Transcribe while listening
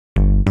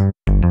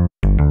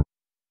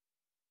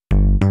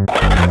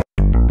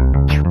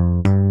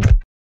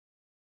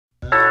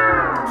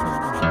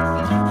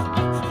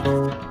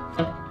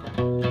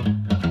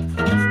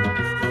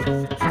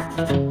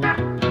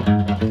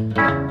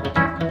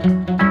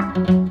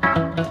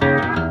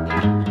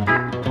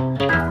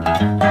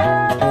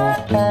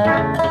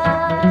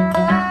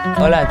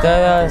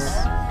todos,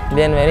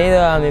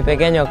 bienvenido a mi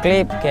pequeño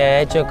clip que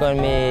he hecho con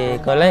mis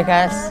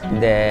colegas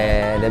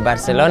de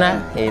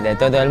Barcelona y de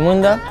todo el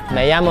mundo.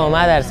 Me llamo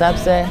Madars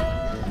Apse,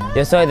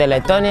 yo soy de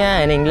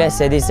Letonia, en inglés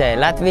se dice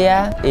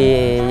Latvia,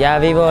 y ya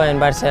vivo en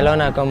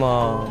Barcelona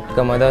como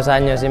 2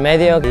 años y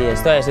medio y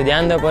estoy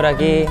estudiando por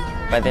aquí,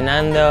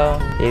 patinando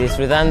y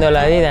disfrutando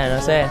la vida,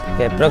 no sé.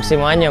 Que el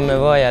próximo año me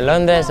voy a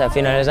Londres a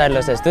finalizar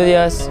los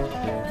estudios,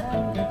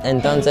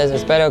 entonces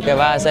espero que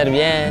va a ser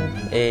bien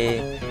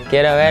y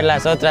quiero ver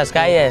las otras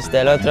calles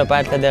de la otra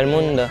parte del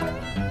mundo.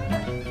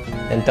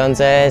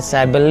 Entonces,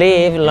 I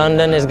believe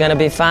London is gonna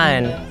be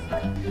fine.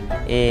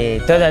 Y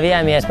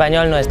todavía mi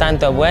español no es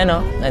tanto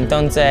bueno,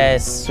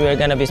 entonces we're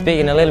gonna be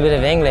speaking a little bit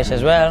of English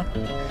as well.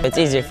 It's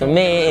easier for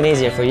me and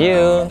easier for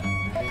you.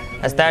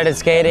 I started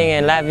skating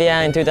in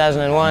Latvia in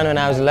 2001 when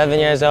I was 11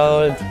 years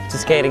old,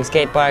 just skating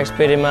skate parks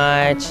pretty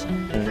much,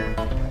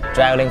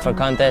 traveling for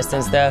contests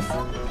and stuff.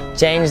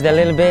 Changed a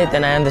little bit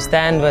and I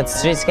understand what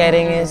street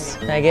skating is,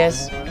 I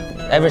guess.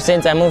 Ever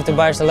since I moved to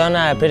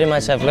Barcelona, I pretty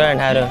much have learned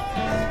how to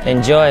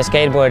enjoy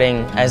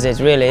skateboarding as it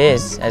really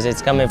is, as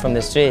it's coming from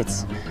the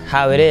streets.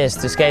 How it is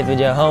to skate with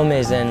your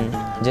homies and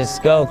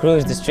just go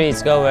cruise the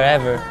streets, go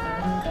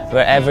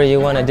wherever you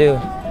want to do,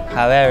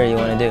 however you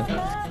want to do.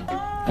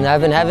 And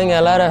I've been having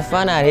a lot of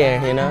fun out here,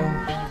 you know,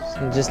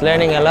 just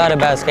learning a lot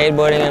about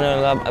skateboarding and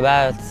a lot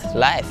about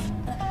life.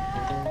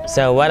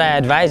 So what I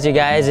advise you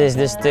guys is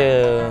just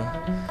to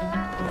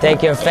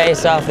take your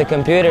face off the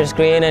computer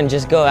screen and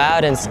just go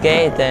out and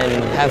skate and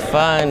have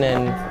fun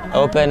and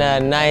open a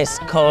nice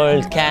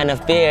cold can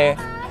of beer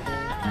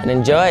and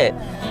enjoy it.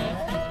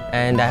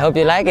 And I hope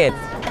you like it.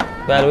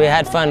 Well, we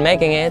had fun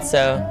making it,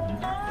 so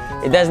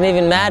it doesn't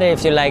even matter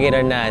if you like it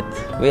or not.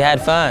 We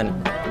had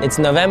fun. It's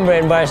November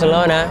in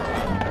Barcelona.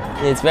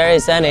 It's very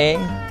sunny.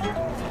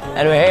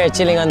 And we're here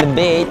chilling on the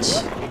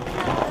beach,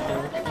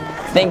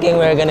 thinking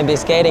we're gonna be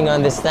skating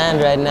on this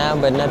stand right now,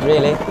 but not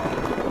really.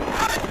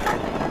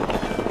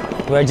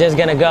 We're just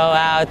gonna go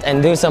out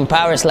and do some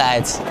power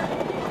slides.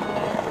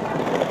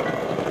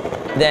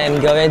 Then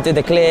go into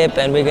the clip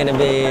and we're gonna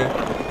be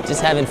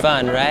just having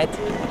fun, right?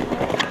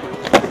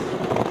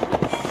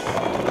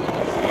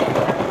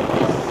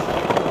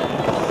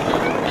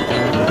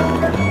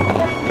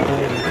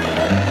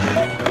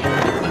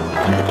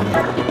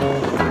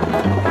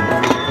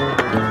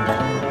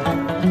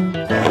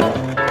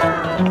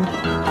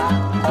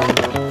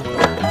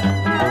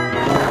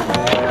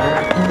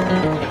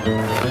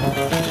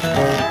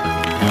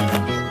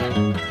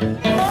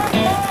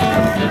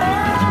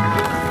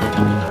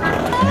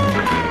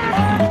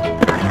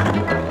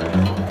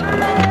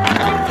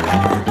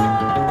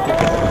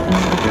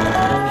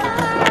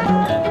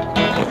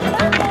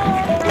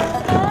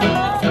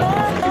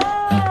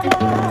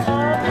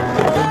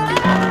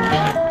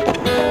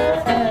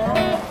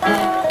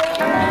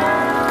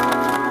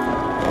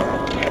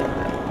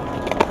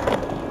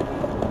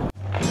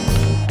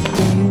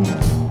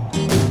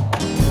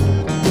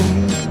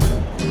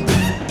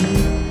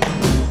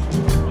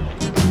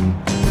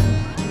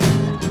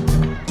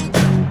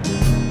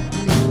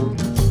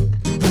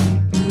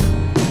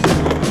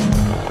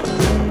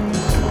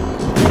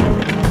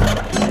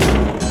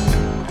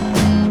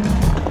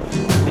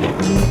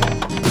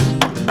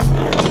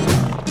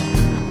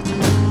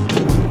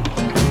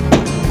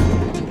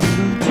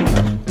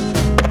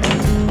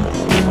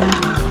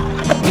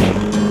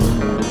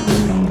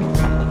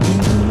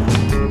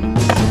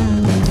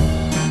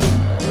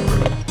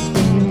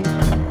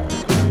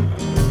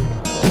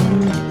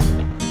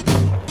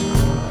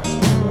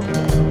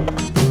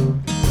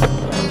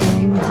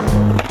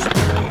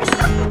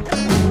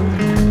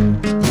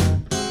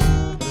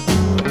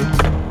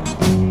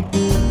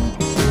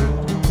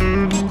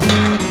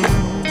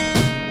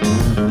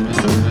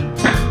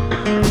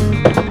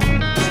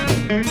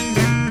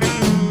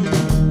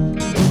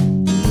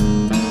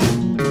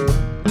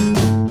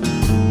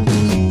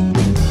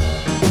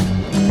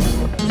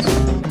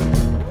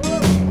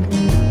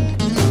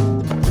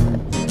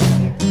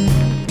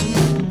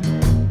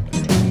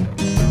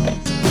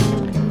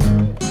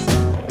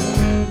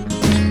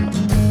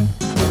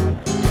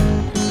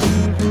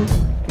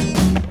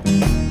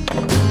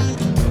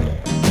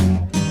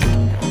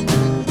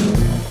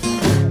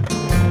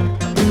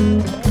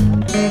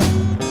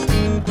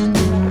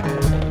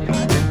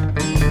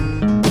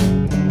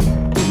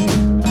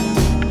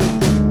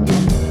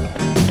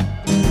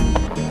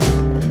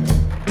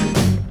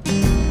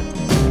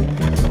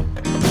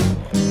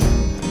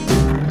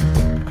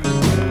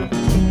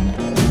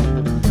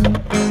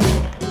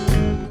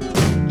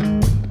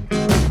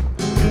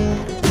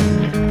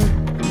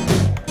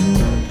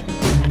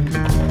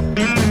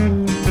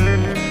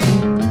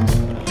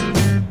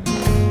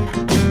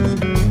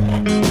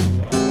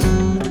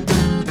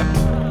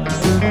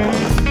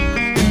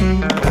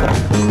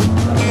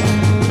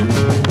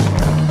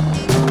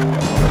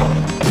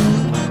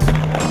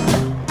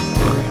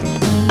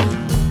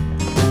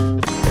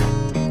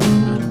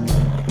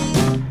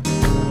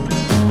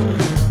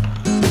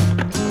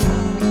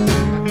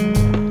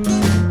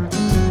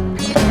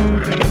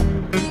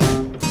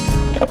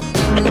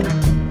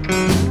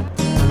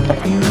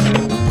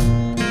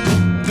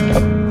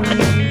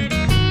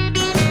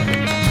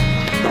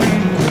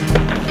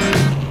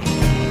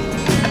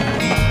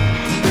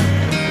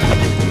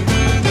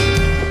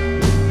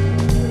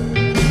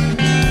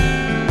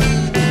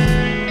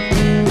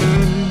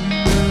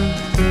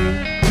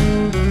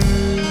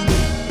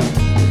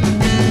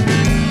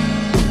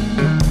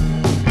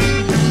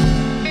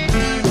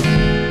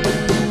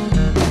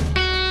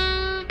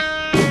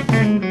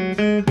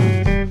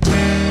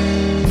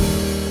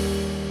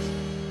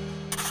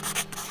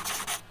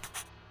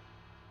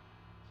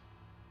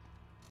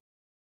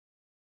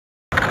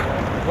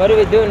 What do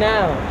we do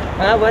now?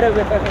 Huh? What are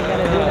we fucking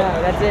gonna do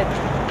now? That's it.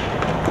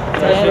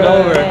 That's it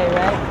over. Day,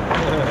 right?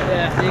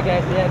 Yeah. See you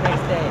guys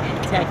next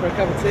day. Time for a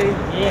cup of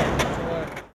tea? Yeah.